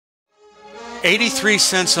83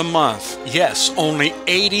 cents a month. Yes, only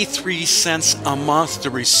 83 cents a month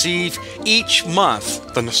to receive each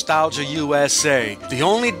month the Nostalgia USA, the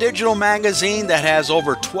only digital magazine that has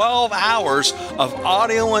over 12 hours of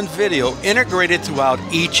audio and video integrated throughout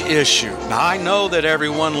each issue. Now, I know that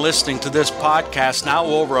everyone listening to this podcast now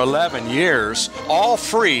over 11 years, all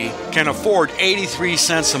free, can afford 83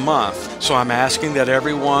 cents a month. So I'm asking that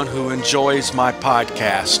everyone who enjoys my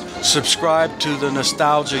podcast subscribe to the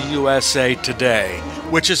Nostalgia USA today,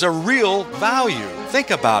 which is a real value.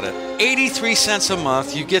 Think about it. 83 cents a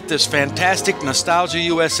month, you get this fantastic Nostalgia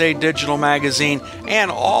USA digital magazine and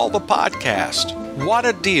all the podcast. What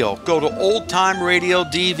a deal. Go to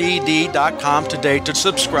oldtimeradiodvd.com today to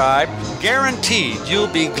subscribe. Guaranteed you'll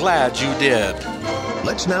be glad you did.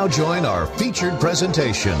 Let's now join our featured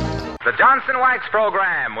presentation. The Johnson Wax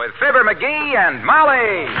Program with Fibber, McGee, and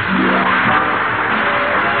Molly.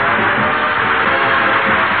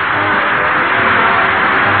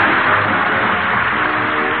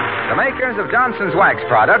 The makers of Johnson's Wax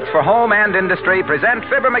products for home and industry present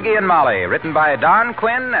Fibber, McGee, and Molly, written by Don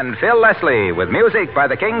Quinn and Phil Leslie, with music by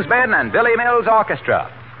the King's Men and Billy Mills Orchestra.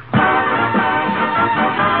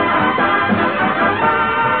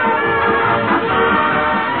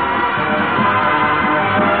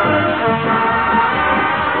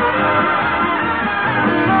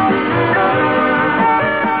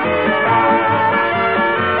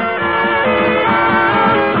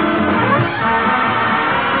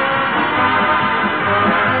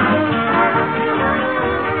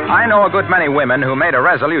 I know a good many women who made a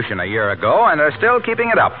resolution a year ago and are still keeping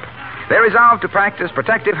it up. They resolved to practice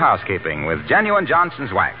protective housekeeping with genuine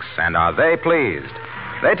Johnson's Wax, and are they pleased?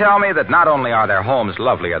 They tell me that not only are their homes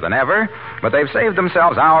lovelier than ever, but they've saved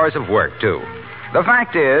themselves hours of work, too. The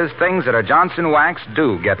fact is, things that are Johnson Wax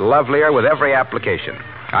do get lovelier with every application.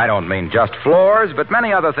 I don't mean just floors, but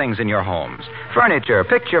many other things in your homes. Furniture,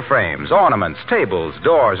 picture frames, ornaments, tables,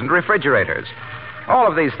 doors, and refrigerators. All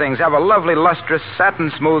of these things have a lovely, lustrous,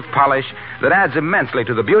 satin-smooth polish that adds immensely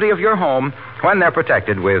to the beauty of your home when they're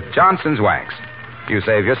protected with Johnson's Wax. You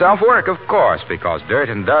save yourself work, of course, because dirt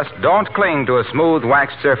and dust don't cling to a smooth,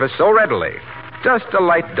 waxed surface so readily. Just a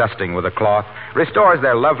light dusting with a cloth restores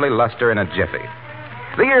their lovely luster in a jiffy.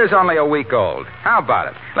 The year's only a week old. How about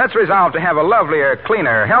it? Let's resolve to have a lovelier,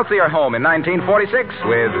 cleaner, healthier home in 1946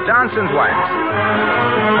 with Johnson's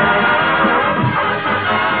Wax.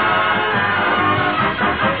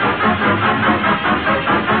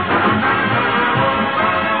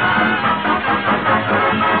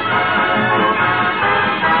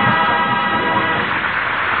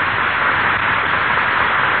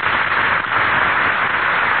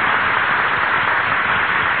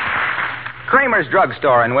 Kramer's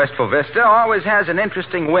Drugstore in Wistful Vista always has an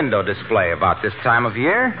interesting window display about this time of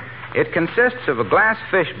year. It consists of a glass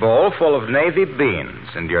fishbowl full of navy beans,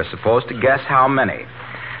 and you're supposed to guess how many.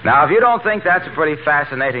 Now, if you don't think that's a pretty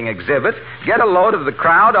fascinating exhibit, get a load of the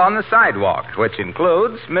crowd on the sidewalk, which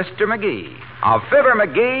includes Mr. McGee of Fibber,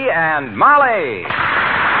 McGee, and Molly.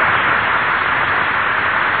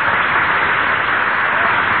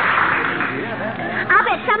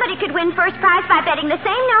 Somebody could win first prize by betting the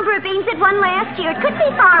same number of beans that won last year. It could be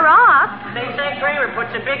far off. They say Kramer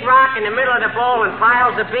puts a big rock in the middle of the bowl and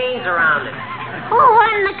piles the beans around it. Who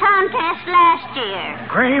won the contest last year?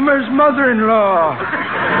 Kramer's mother-in-law.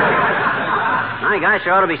 My gosh,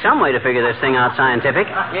 there ought to be some way to figure this thing out scientific.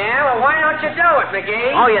 Yeah, well, why don't you do it,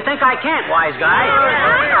 McGee? Oh, you think I can't, wise guy?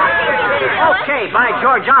 I don't think you can do it. Okay, by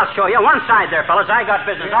George, I'll show you. One side there, fellas. I got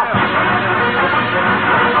business.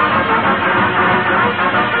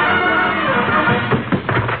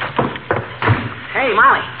 Hey,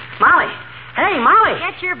 Molly. Molly. Hey, Molly.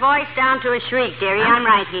 Get your voice down to a shriek, dearie. I'm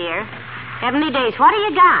right here. Heavenly days, what do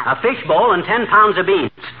you got? A fishbowl and 10 pounds of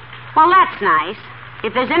beans. Well, that's nice.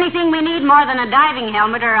 If there's anything we need more than a diving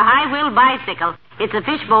helmet or a high-wheel bicycle, it's a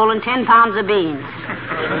fishbowl and 10 pounds of beans.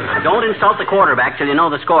 Don't insult the quarterback till you know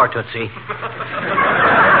the score, Tootsie.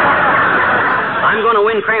 I'm going to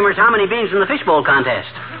win Kramer's how many beans in the fishbowl contest.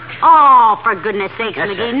 Oh, for goodness sakes, Yes,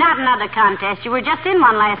 McGee, sir. not another contest. You were just in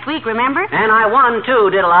one last week, remember? And I won, too,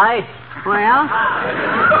 diddle I? Well,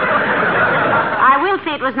 I will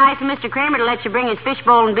say it was nice of Mr. Kramer to let you bring his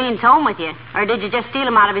fishbowl and beans home with you. Or did you just steal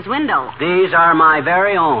them out of his window? These are my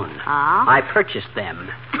very own. Oh? I purchased them.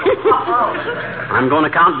 I'm going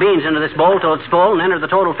to count beans into this bowl till it's full and enter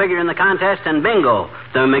the total figure in the contest, and bingo,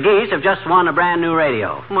 the McGees have just won a brand new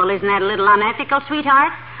radio. Well, isn't that a little unethical,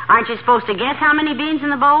 sweetheart? Aren't you supposed to guess how many beans in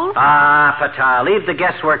the bowl? Ah, Pata, leave the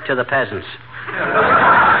guesswork to the peasants.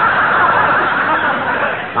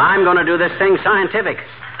 I'm going to do this thing scientific.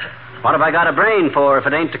 What have I got a brain for if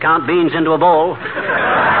it ain't to count beans into a bowl?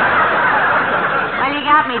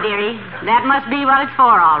 got me, dearie. That must be what it's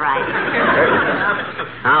for, all right.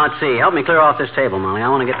 Now, let's see. Help me clear off this table, Molly. I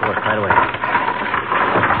want to get to work right away.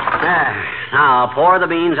 There. Now, I'll pour the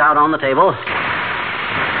beans out on the table.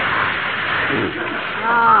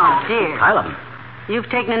 Oh, dear. I love them. You've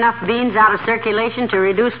taken enough beans out of circulation to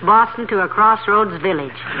reduce Boston to a crossroads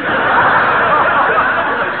village.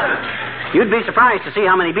 You'd be surprised to see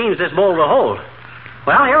how many beans this bowl will hold.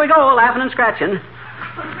 Well, here we go, laughing and scratching.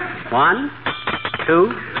 1,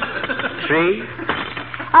 2, 3.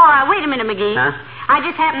 Oh, wait a minute, McGee. Huh? I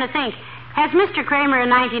just happened to think. Has Mr. Kramer a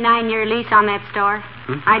 99-year lease on that store?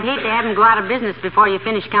 I'd hate to have him go out of business before you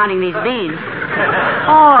finish counting these beans.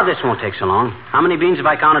 Oh, this won't take so long. How many beans have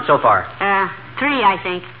I counted so far? 3, I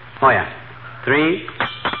think. Oh, yeah. 3.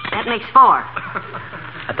 That makes 4.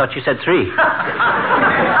 I thought you said 3.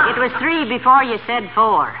 It was 3 before you said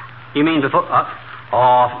 4. You mean before...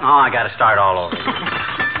 I got to start all over.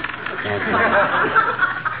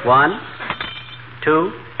 1,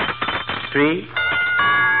 2, 3.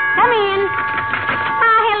 Come in.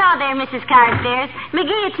 Oh, hello there, Mrs. Carstairs.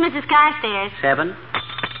 McGee, it's Mrs. Carstairs. 7,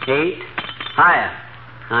 8. Hiya.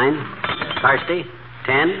 9. Carsty.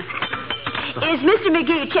 10. Is Mr.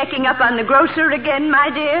 McGee checking up on the grocer again, my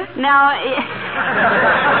dear? No,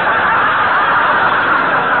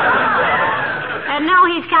 no,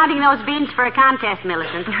 he's counting those beans for a contest,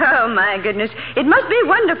 Millicent. Oh, my goodness. It must be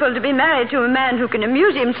wonderful to be married to a man who can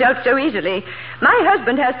amuse himself so easily. My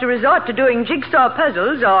husband has to resort to doing jigsaw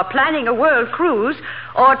puzzles or planning a world cruise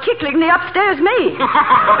or tickling the upstairs maid.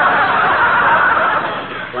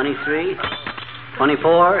 23,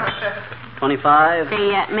 24, 25.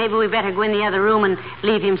 Say, maybe we better go in the other room and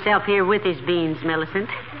leave himself here with his beans,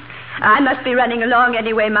 Millicent. I must be running along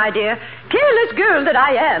anyway, my dear. Careless girl that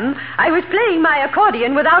I am, I was playing my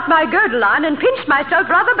accordion without my girdle on and pinched myself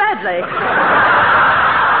rather badly.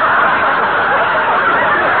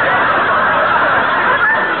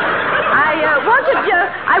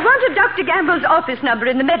 I wanted Dr. Gamble's office number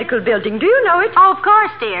in the medical building. Do you know it? Oh, of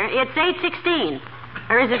course, dear. It's 816.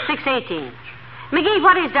 Or is it 618? McGee,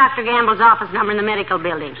 what is Dr. Gamble's office number in the medical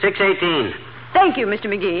building? 618. Thank you, Mr.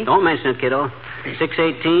 McGee. Don't mention it, kiddo.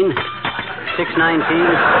 618, 619. Well,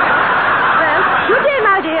 good day,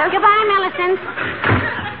 my dear. Goodbye, Millicent.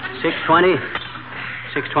 620,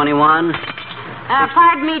 621.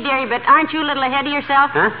 Pardon me, dearie, but aren't you a little ahead of yourself?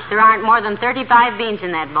 Huh? There aren't more than 35 beans in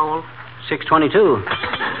that bowl. 622.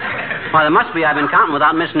 Why, there must be. I've been counting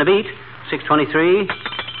without missing a beat. 623,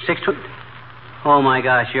 620. Oh, my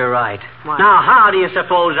gosh, you're right. What? Now, how do you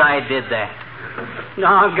suppose I did that?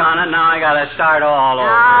 Doggone it, now I got to start all over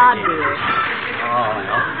again. Dear.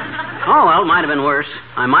 Oh, well, it might have been worse.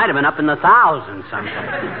 I might have been up in the thousands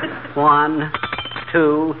sometime. 1,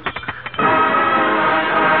 2...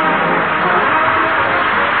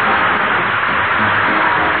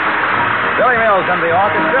 Billy Mills and the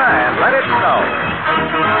orchestra, and Let It Snow.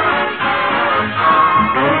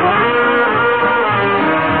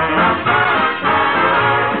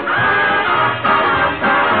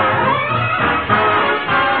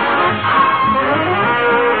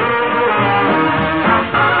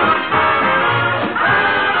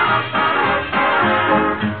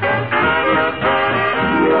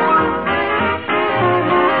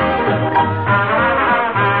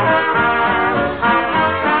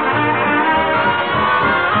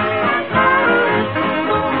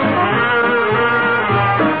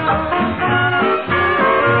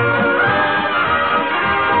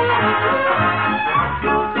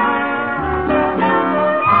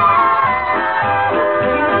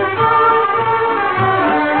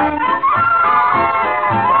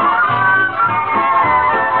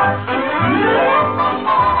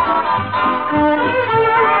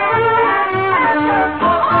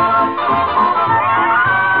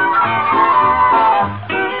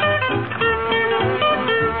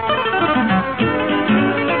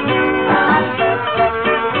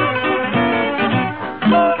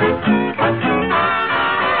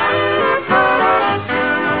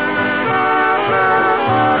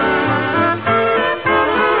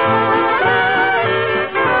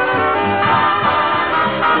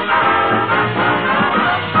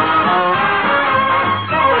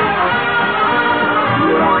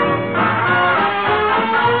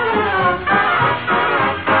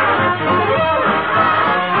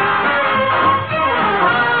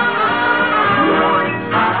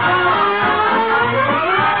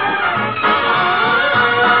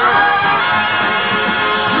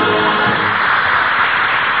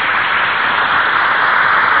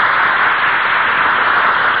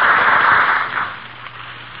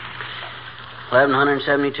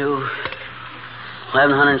 $1,172,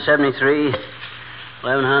 $1,173,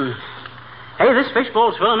 $1,100. Hey, this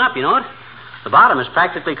fishbowl's filling up, you know it? The bottom is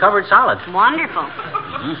practically covered solid. Wonderful.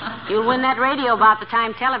 You'll win that radio about the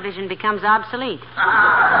time television becomes obsolete.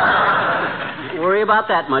 Don't worry about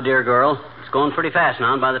that, my dear girl. It's going pretty fast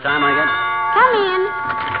now, and by the time I get... Come in.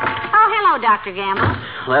 Oh, hello, Dr. Gamble.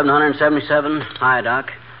 1177. Hi,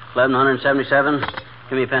 Doc. 1177.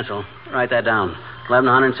 Give me a pencil. Write that down.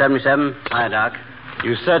 1177. Hi, Doc.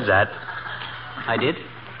 You said that. I did?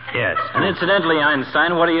 Yes. And incidentally,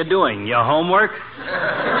 Einstein, what are you doing? Your homework?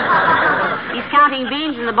 He's counting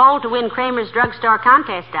beans in the bowl to win Kramer's drugstore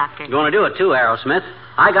contest, Doctor. You're going to do it, too, Aerosmith.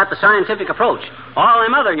 I got the scientific approach. All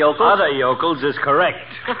them other yokels... Other yokels is correct.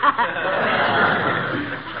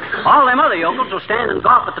 All them other yokels will stand and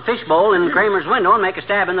gawp at the fishbowl in Kramer's window and make a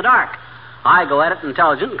stab in the dark. I go at it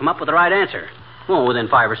intelligent and come up with the right answer. Well, within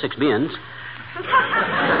 5 or 6 beans.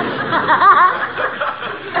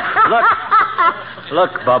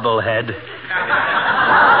 Look, Bubblehead.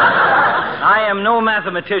 I am no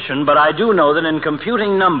mathematician, but I do know that in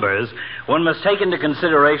computing numbers, one must take into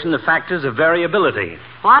consideration the factors of variability.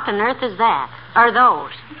 What on earth is that? Are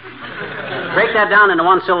those? Break that down into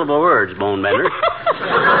one-syllable words, Bonebender.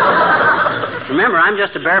 Remember, I'm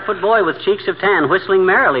just a barefoot boy with cheeks of tan whistling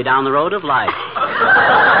merrily down the road of life.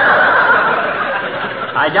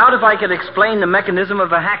 I doubt if I could explain the mechanism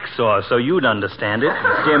of a hacksaw so you'd understand it,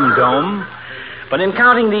 Dim Dome. But in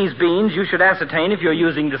counting these beans, you should ascertain if you're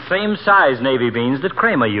using the same size navy beans that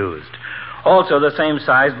Kramer used. Also the same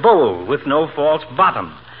size bowl with no false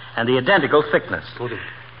bottom and the identical thickness.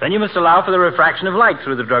 Then you must allow for the refraction of light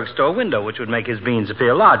through the drugstore window, which would make his beans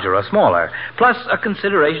appear larger or smaller, plus a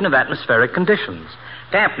consideration of atmospheric conditions.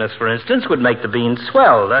 Dampness, for instance, would make the beans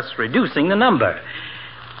swell, thus reducing the number.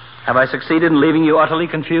 Have I succeeded in leaving you utterly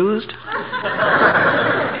confused?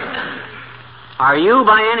 Are you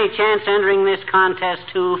by any chance entering this contest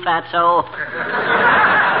too, Fatso?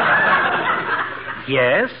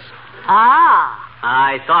 Yes. Ah.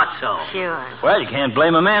 I thought so. Sure. Well, you can't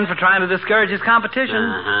blame a man for trying to discourage his competition.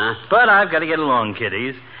 Uh-huh. But I've got to get along,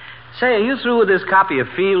 kiddies. Say, are you through with this copy of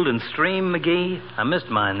Field and Stream, McGee? I missed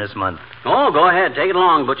mine this month. Oh, go ahead. Take it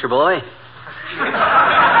along, butcher boy.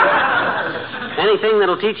 Anything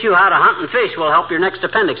that'll teach you how to hunt and fish will help your next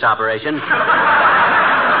appendix operation.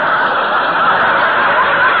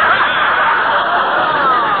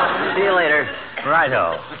 See you later.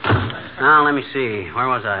 Righto. Now, let me see. Where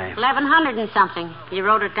was I? 1100 and something. You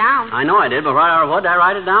wrote it down. I know I did, but what did I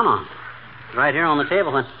write it down on? Right here on the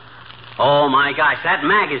table. Oh, my gosh, that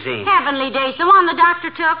magazine. Heavenly days, the one the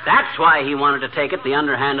doctor took. That's why he wanted to take it, the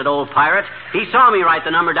underhanded old pirate. He saw me write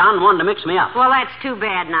the number down and wanted to mix me up. Well, that's too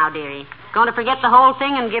bad now, dearie. Going to forget the whole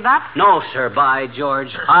thing and give up? No, sir, by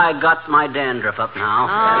George. I got my dandruff up now.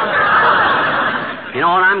 Oh. You know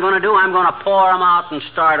what I'm going to do? I'm going to pour them out and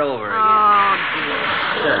start over again. Oh,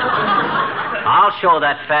 dear. I'll show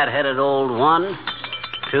that fat-headed old 1,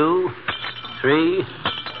 2, 3,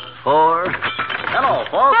 4. Hello,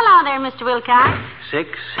 folks. Hello there, Mr. Wilcox. 6,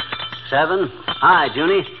 7. Hi,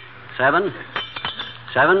 Junie. 7.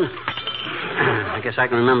 7. I guess I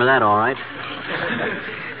can remember that all right.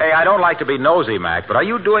 Hey, I don't like to be nosy, Mac, but are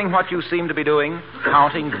you doing what you seem to be doing?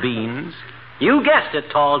 Counting beans? You guessed it,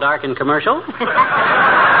 tall, dark, and commercial. He's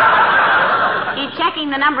checking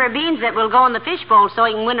the number of beans that will go in the fishbowl so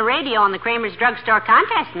he can win a radio on the Kramer's drugstore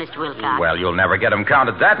contest, Mr. Wilcox. Well, you'll never get them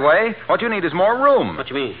counted that way. What you need is more room. What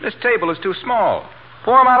you mean? This table is too small.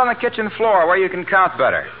 Pour them out on the kitchen floor where you can count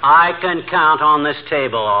better. I can count on this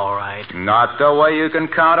table, all right. Not the way you can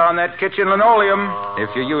count on that kitchen linoleum if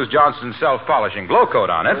you use Johnson's self-polishing glow coat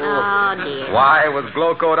on it. Oh, dear. Why, with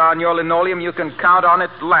glow coat on your linoleum, you can count on it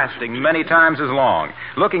lasting many times as long,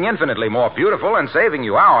 looking infinitely more beautiful and saving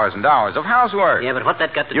you hours and hours of housework. Yeah, but what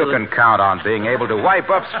that got to do You can count on being able to wipe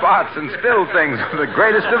up spots and spill things with the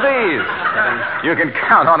greatest of ease. You can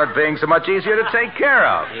count on it being so much easier to take care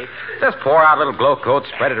of. Just pour out a little glow coat,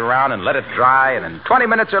 spread it around, and let it dry, and in 20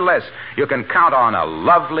 minutes or less, you can count on a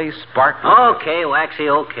lovely, sparkling... Okay, Waxy,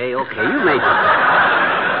 okay. You made it.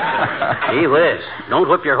 Gee whiz. Don't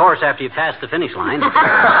whip your horse after you pass the finish line.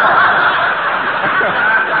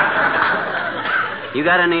 You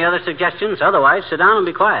got any other suggestions? Otherwise, sit down and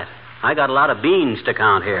be quiet. I got a lot of beans to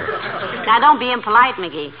count here. Now, don't be impolite,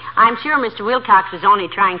 McGee. I'm sure Mr. Wilcox was only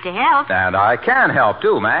trying to help. And I can help,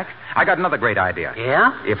 too, Mac. I got another great idea.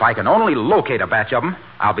 Yeah? If I can only locate a batch of them,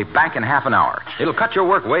 I'll be back in half an hour. It'll cut your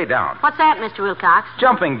work way down. What's that, Mr. Wilcox?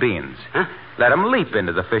 Jumping beans. Huh? Let them leap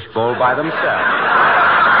into the fishbowl by themselves.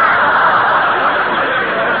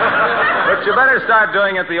 But you better start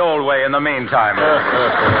doing it the old way in the meantime.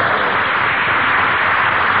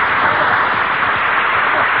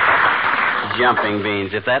 Jumping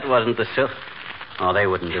beans. If that wasn't the silk... Oh, they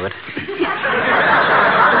wouldn't do it.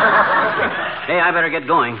 Hey, I better get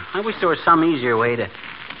going. I wish there was some easier way to...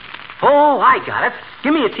 Oh, I got it.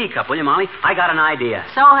 Give me a teacup, will you, Molly? I got an idea.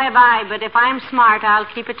 So have I, but if I'm smart, I'll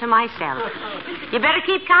keep it to myself. You better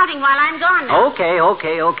keep counting while I'm gone now.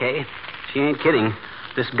 Okay. She ain't kidding.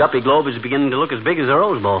 This guppy globe is beginning to look as big as a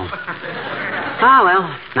Rose Bowl. Ah, well,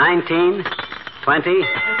 19, 20.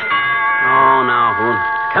 Oh, now, who?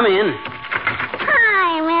 Come in.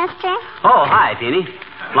 Hi, mister. Oh, hi, Teeny.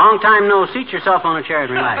 Long time no. Seat yourself on a chair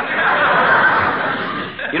and relax.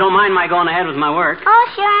 You don't mind my going ahead with my work? Oh,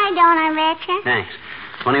 sure I don't, I betcha. Thanks.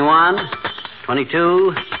 21,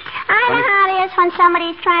 22... I know how it is when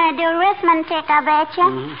somebody's trying to do arithmetic, I betcha.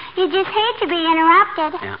 Mm-hmm. You just hate to be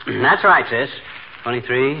interrupted. Yeah, that's right, sis.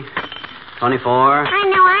 23, 24... I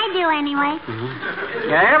know I do, anyway. Mm-hmm.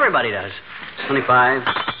 Yeah, everybody does. 25,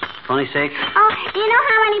 26... Oh, do you know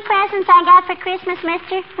how many presents I got for Christmas,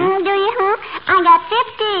 mister? Do you? I got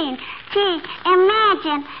 15. Gee,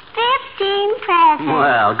 imagine, 15 presents.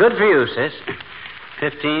 Well, good for you, sis.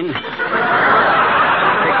 15, 16,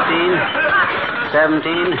 17...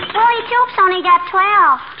 Holy Troops only got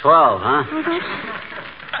 12. 12, huh? Mm-hmm.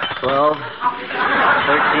 12,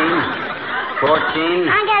 13,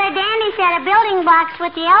 14... I got a dandy set of building blocks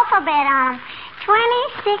with the alphabet on them.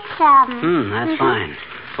 26 of them. That's fine.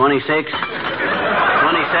 26, 27...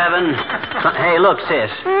 Hey, look, sis.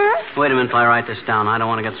 Wait a minute till I write this down. I don't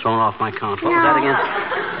want to get thrown off my count. What was that again?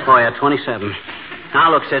 Oh, yeah, 27. Now,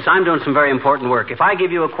 look, sis, I'm doing some very important work. If I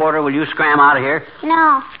give you a quarter, will you scram out of here?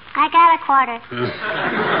 No, I got a quarter.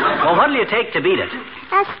 Well, what'll you take to beat it?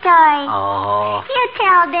 A story. Oh. You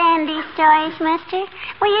tell dandy stories, mister.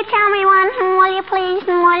 Will you tell me one, will you please,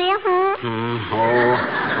 will you?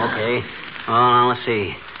 Oh, okay. Oh, now, let's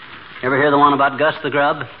see. Ever hear the one about Gus the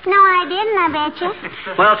Grub? No, I didn't, I betcha.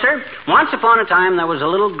 Well, sir, once upon a time there was a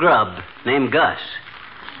little grub named Gus.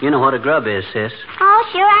 You know what a grub is, sis? Oh,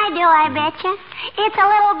 sure I do, I betcha. It's a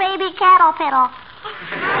little baby caterpillar.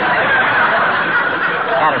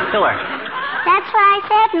 Caterpillar. That's what I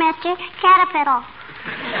said, mister. Caterpillar.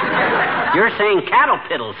 You're saying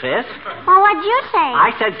caterpillar, sis. Well, what'd you say?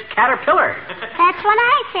 I said caterpillar. That's what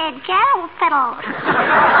I said, caterpillar.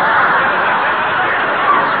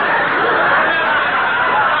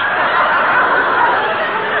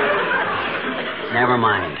 Never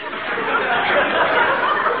mind.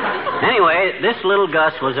 Anyway, this little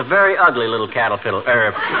Gus was a very ugly little caterpillar.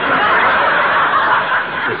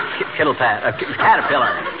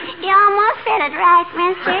 Caterpillar. You almost said it right,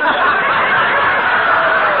 mister.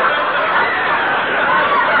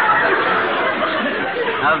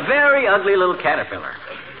 A very ugly little caterpillar.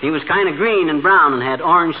 He was kind of green and brown and had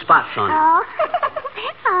orange spots on him. Oh.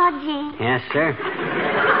 Oh, gee. Yes, sir.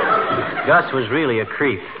 Gus was really a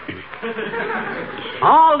creep.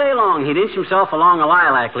 All day long, he'd inch himself along a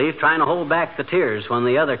lilac leaf trying to hold back the tears when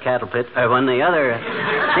the other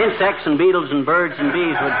insects and beetles and birds and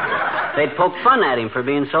bees they'd poke fun at him for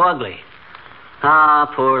being so ugly. Ah,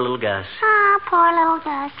 poor little Gus. Ah, poor little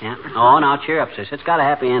Gus. Yeah. Oh, now cheer up, sis. It's got a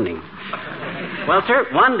happy ending. Well, sir,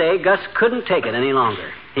 one day Gus couldn't take it any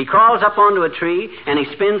longer. He crawls up onto a tree and he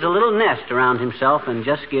spins a little nest around himself and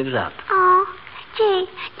just gives up. Oh, gee,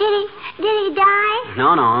 did he die?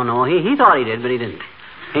 No. He thought he did, but he didn't.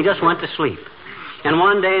 He just went to sleep. And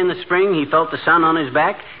one day in the spring, he felt the sun on his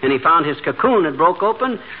back, and he found his cocoon had broke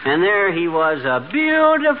open, and there he was, a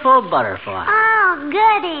beautiful butterfly. Oh,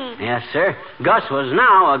 goody. Yes, sir. Gus was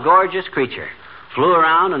now a gorgeous creature. Flew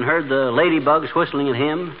around and heard the ladybugs whistling at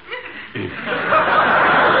him.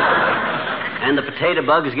 And the potato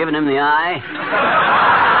bugs giving him the eye.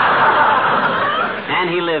 And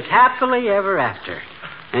he lived happily ever after.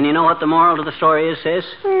 And you know what the moral to the story is, sis?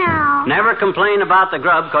 No. Never complain about the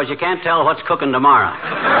grub, because you can't tell what's cooking tomorrow.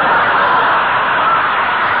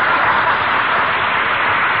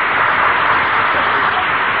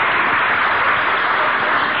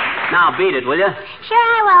 Now, beat it, will you? Sure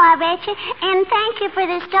I will, I betcha. And thank you for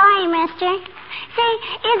the story, mister. Say,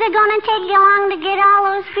 is it going to take you long to get all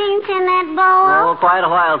those beans in that bowl? Oh, quite a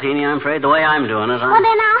while, Teeny, I'm afraid, the way I'm doing it. Well,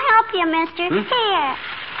 then I'll help you, mister. Here.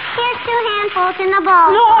 Here's 2 handfuls in the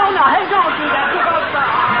bowl. No, hey, don't do that.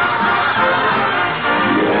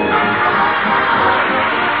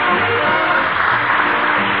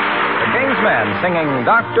 The King's Men singing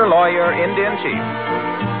Dr. Lawyer, Indian Chief.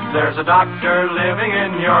 There's a doctor living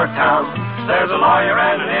in your town. There's a lawyer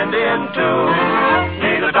and an Indian, too.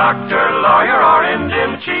 Neither doctor, lawyer, or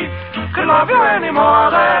Indian chief could love you any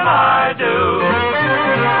more than I do.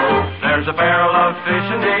 There's a barrel of fish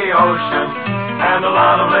in the ocean and a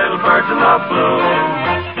lot of little birds in the blue.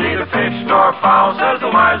 Neither fish nor fowl, says the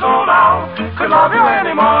wise old owl, could love you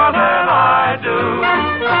any more than I do.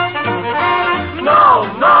 No,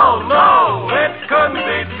 no, no, it couldn't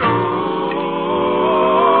be true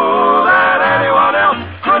that anyone else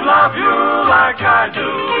could love you like I do.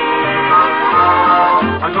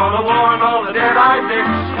 I'm gonna warn all the dead-eyed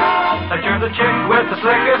dicks that you're the chick with the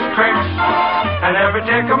slickest tricks, and every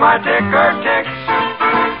tick of my ticker ticks,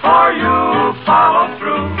 for you follow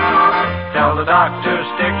through. Tell the doctor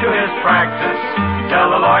stick to his practice, tell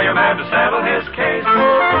the lawyer man to settle his case,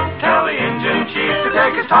 tell the engine chief to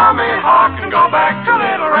take his Tommy Hawk and go back to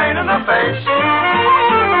Little Rain in the Face.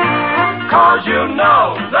 'Cause you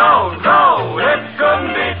know, no, no, it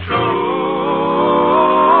couldn't be true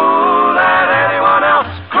that anyone else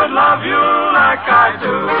could love you like I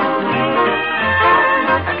do.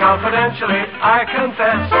 And confidentially, I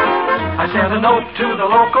confess, I sent a note to the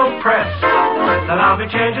local press that I'll be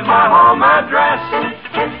changing my home address,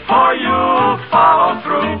 for you'll follow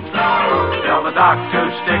through. Tell the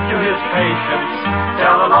doctor stick to his patients,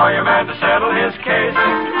 tell the lawyer man to settle his case,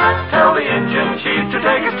 tell the engine chief to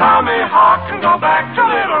take his Tommy Hawk and go back to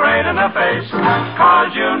Little Rain in the Face.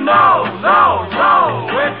 'Cause you know, no, no,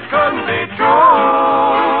 it couldn't be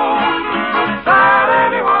true that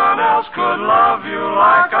anyone else could love you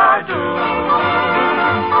like I do.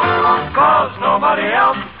 'Cause nobody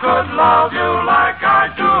else could love you like I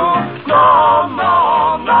do. No,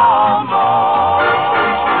 no, no, no.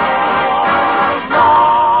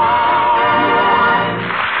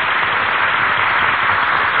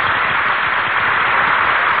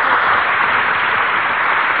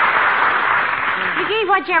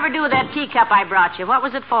 What'd you ever do with that teacup I brought you? What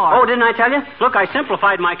was it for? Oh, didn't I tell you? Look, I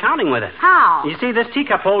simplified my counting with it. How? You see, this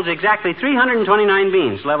teacup holds exactly 329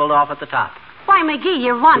 beans leveled off at the top. Why, McGee,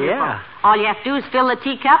 you're wonderful. Yeah. All you have to do is fill the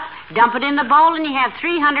teacup, dump it in the bowl, and you have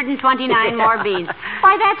 329 more beans.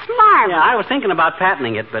 Why, that's marvelous. Yeah, I was thinking about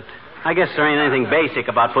patenting it, but I guess there ain't anything basic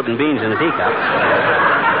about putting beans in a teacup.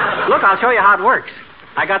 Look, I'll show you how it works.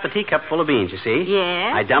 I got the teacup full of beans, you see?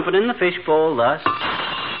 Yeah. I dump it in the fish bowl thus.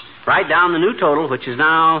 Write down the new total, which is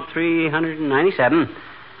now 397.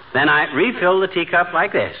 Then I refill the teacup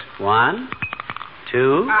like this. 1,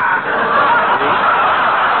 2, 3.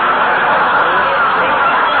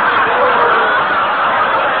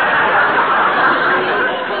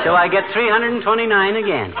 Till I get 329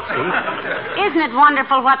 again, see? Isn't it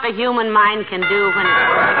wonderful what the human mind can do when it...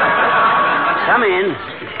 Come in.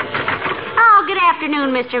 Oh, good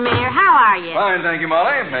afternoon, Mr. Mayor. How are you? Fine, thank you,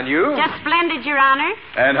 Molly. And you? Just splendid, Your Honor.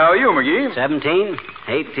 And how are you, McGee? 17,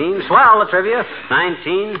 18, swell the trivia.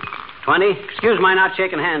 19, 20. Excuse my not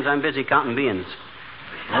shaking hands. I'm busy counting beans.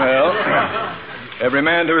 Well, every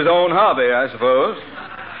man to his own hobby, I suppose.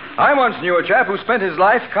 I once knew a chap who spent his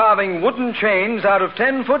life carving wooden chains out of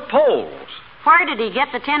 10-foot poles. Where did he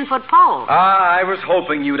get the 10-foot pole? I was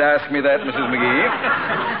hoping you'd ask me that, Mrs.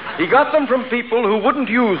 McGee. He got them from people who wouldn't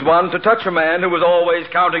use one to touch a man who was always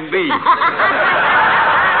counting beans.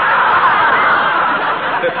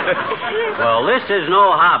 Well, this is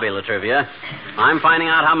no hobby, Latrivia. I'm finding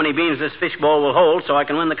out how many beans this fishbowl will hold so I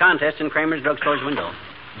can win the contest in Kramer's drugstore's window.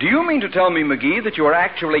 Do you mean to tell me, McGee, that you are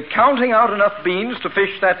actually counting out enough beans to fill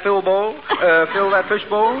that fish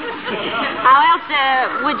bowl? How else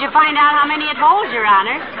would you find out how many it holds, Your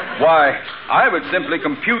Honor? Why, I would simply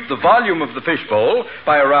compute the volume of the fish bowl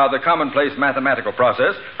by a rather commonplace mathematical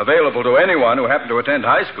process available to anyone who happened to attend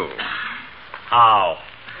high school. How?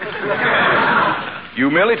 You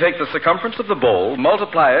merely take the circumference of the bowl,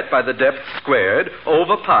 multiply it by the depth squared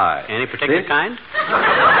over pi. Any particular kind?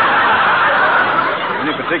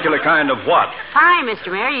 Any particular kind of what? Pie, Mr.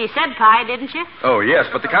 Mayor. You said pie, didn't you? Oh, yes,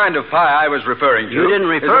 but the kind of pie I was referring to... You didn't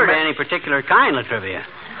refer to any particular kind, Latrivia.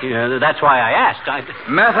 That's why I asked.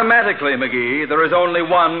 Mathematically, McGee, there is only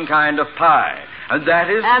one kind of pie. And that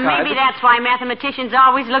is... Maybe that's why mathematicians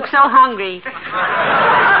always look so hungry.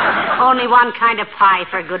 Only one kind of pie,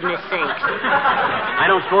 for goodness sakes. I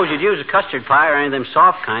don't suppose you'd use a custard pie or any of them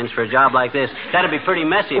soft kinds for a job like this. That'd be pretty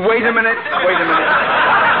messy. Wait a minute.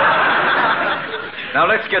 Now,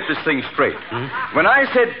 let's get this thing straight. When I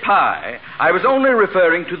said pie, I was only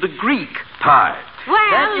referring to the Greek pie.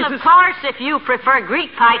 Well, of course, if you prefer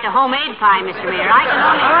Greek pie to homemade pie, Mr. Mayor, I can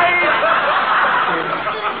only...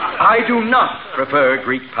 I do not prefer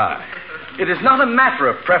Greek pie. It is not a matter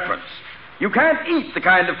of preference. You can't eat the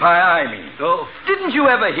kind of pie I mean. Oh. Didn't you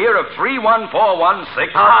ever hear of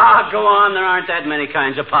 31416? Go on. There aren't that many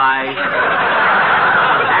kinds of pie.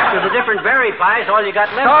 After the different berry pies, all you got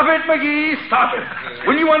left... Stop it, McGee, stop it.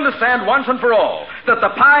 Will you understand once and for all that the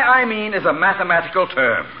pie I mean is a mathematical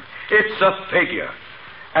term? It's a figure.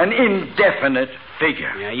 An indefinite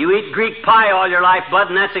figure. Yeah, you eat Greek pie all your life, Bud,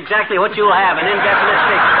 and that's exactly what you'll have, an indefinite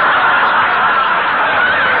figure.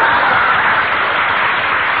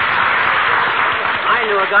 I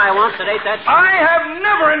knew a guy once that ate that... I have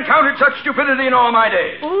never encountered such stupidity in all my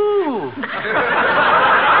days. Ooh.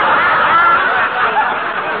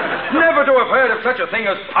 Never to have heard of such a thing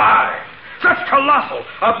as pie. Such colossal,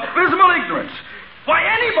 abysmal ignorance. Why,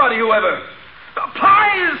 anybody who ever...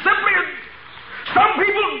 Pie is simply... Some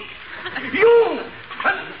people... You...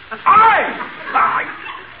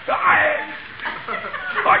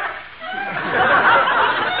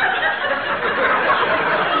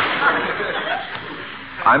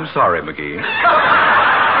 I'm sorry, McGee.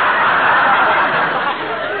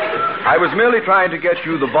 I was merely trying to get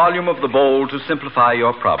you the volume of the bowl to simplify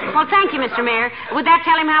your problem. Well, thank you, Mr. Mayor. Would that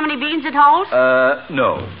tell him how many beans it holds?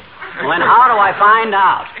 No. Well, then how do I find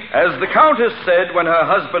out? As the Countess said when her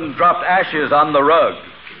husband dropped ashes on the rug.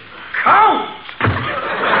 Count!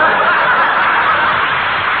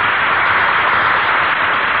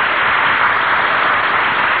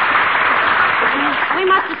 We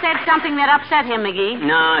must have said something that upset him, McGee.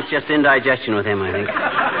 No, it's just indigestion with him, I think.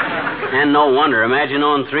 And no wonder. Imagine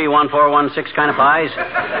owning 3, 1, 4, 1, 6 kind of pies.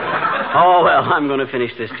 Oh, well, I'm going to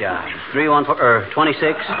finish this job. 3, 1, 4, 26,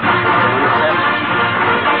 27.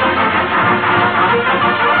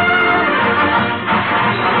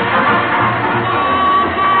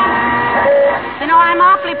 You know, I'm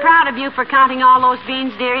awfully proud of you for counting all those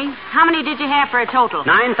beans, dearie. How many did you have for a total?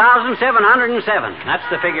 9,707. That's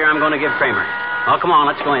the figure I'm going to give Kramer. Oh, come on,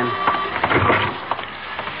 let's go in.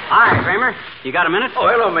 Hi, Kramer. You got a minute? Oh,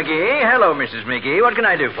 hello, McGee. Hello, Mrs. McGee. What can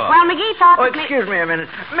I do for you? Well, McGee thought... Oh, excuse me a minute.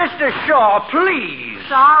 Mr. Shaw, please.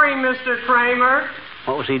 Sorry, Mr. Kramer.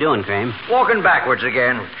 What was he doing, Kramer? Walking backwards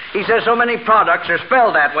again. He says so many products are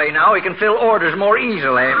spelled that way now he can fill orders more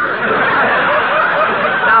easily.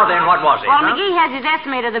 Now then, what was it? Well, McGee has his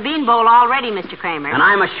estimate of the bean bowl already, Mr. Kramer. And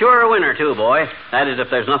I'm a sure winner, too, boy. That is, if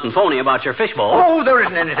there's nothing phony about your fish bowl. Oh, there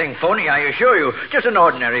isn't anything phony, I assure you. Just an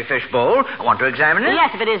ordinary fish bowl. I want to examine it.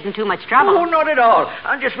 Yes, if it isn't too much trouble. Oh, not at all.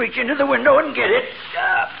 I'll just reach into the window and get it.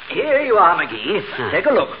 Here you are, McGee. Take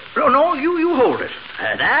a look. No, you hold it.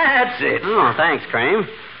 That's it. Oh, thanks, Kramer.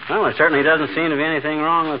 Well, there certainly doesn't seem to be anything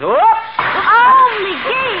wrong with... Whoops! Oh,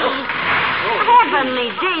 McGee! Heavenly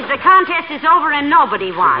days, the contest is over and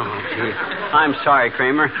nobody won. Oh, gee. I'm sorry,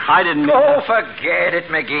 Kramer. I didn't... Oh, forget it,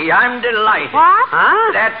 McGee. I'm delighted. What?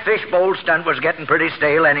 Huh? That fishbowl stunt was getting pretty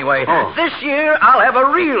stale anyway. Oh. This year, I'll have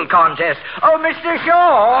a real contest. Oh, Mr.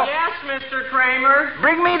 Shaw. Yes, Mr. Kramer.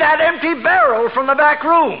 Bring me that empty barrel from the back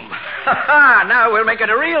room. Now we'll make it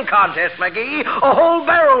a real contest, McGee. A whole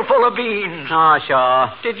barrel full of beans. Oh, Shaw.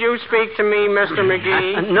 Did you speak to me, Mr.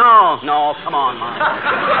 McGee? No, come on, Mom.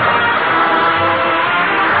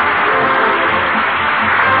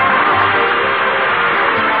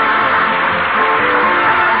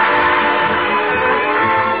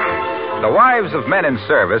 The wives of men in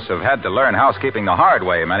service have had to learn housekeeping the hard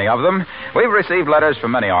way, many of them. We've received letters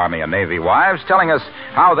from many Army and Navy wives telling us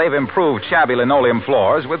how they've improved shabby linoleum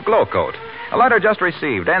floors with Glow Coat. A letter just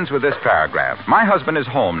received ends with this paragraph. My husband is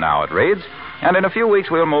home now, it reads, and in a few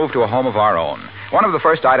weeks we'll move to a home of our own. One of the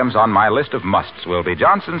first items on my list of musts will be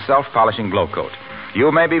Johnson's self-polishing Glow Coat.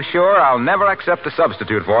 You may be sure I'll never accept a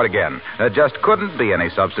substitute for it again. There just couldn't be any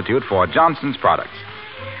substitute for Johnson's products.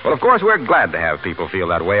 Well, of course, we're glad to have people feel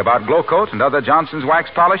that way about Glow Coat and other Johnson's wax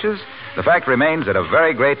polishes. The fact remains that a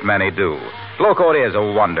very great many do. Glow Coat is a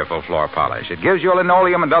wonderful floor polish. It gives your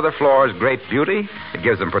linoleum and other floors great beauty, it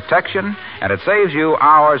gives them protection, and it saves you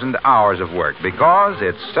hours and hours of work because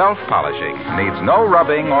it's self-polishing, needs no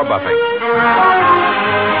rubbing or buffing.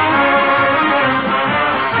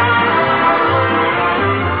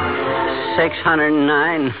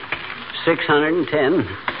 609, 610,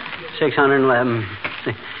 611.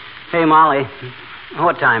 Hey, Molly,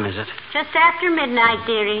 what time is it? Just after midnight,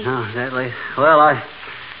 dearie. Oh, is that late? Well, I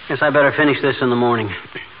guess I better finish this in the morning.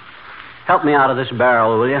 Help me out of this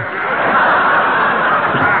barrel, will you?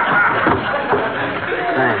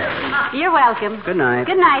 Thanks. You're welcome. Good night.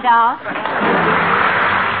 Good night, all.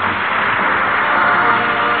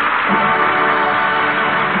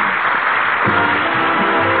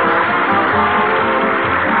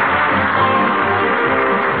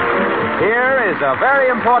 A very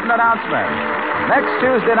important announcement. Next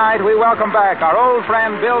Tuesday night, we welcome back our old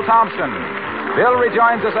friend Bill Thompson. Bill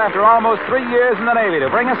rejoins us after almost 3 years in the Navy to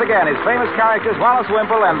bring us again his famous characters Wallace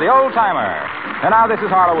Wimple and the Old Timer. And now this is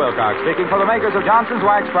Harlow Wilcox speaking for the makers of Johnson's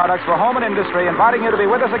Wax Products for Home and Industry, inviting you to be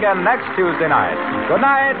with us again next Tuesday night. Good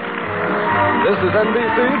night. This is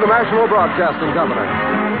NBC, the National Broadcasting Company.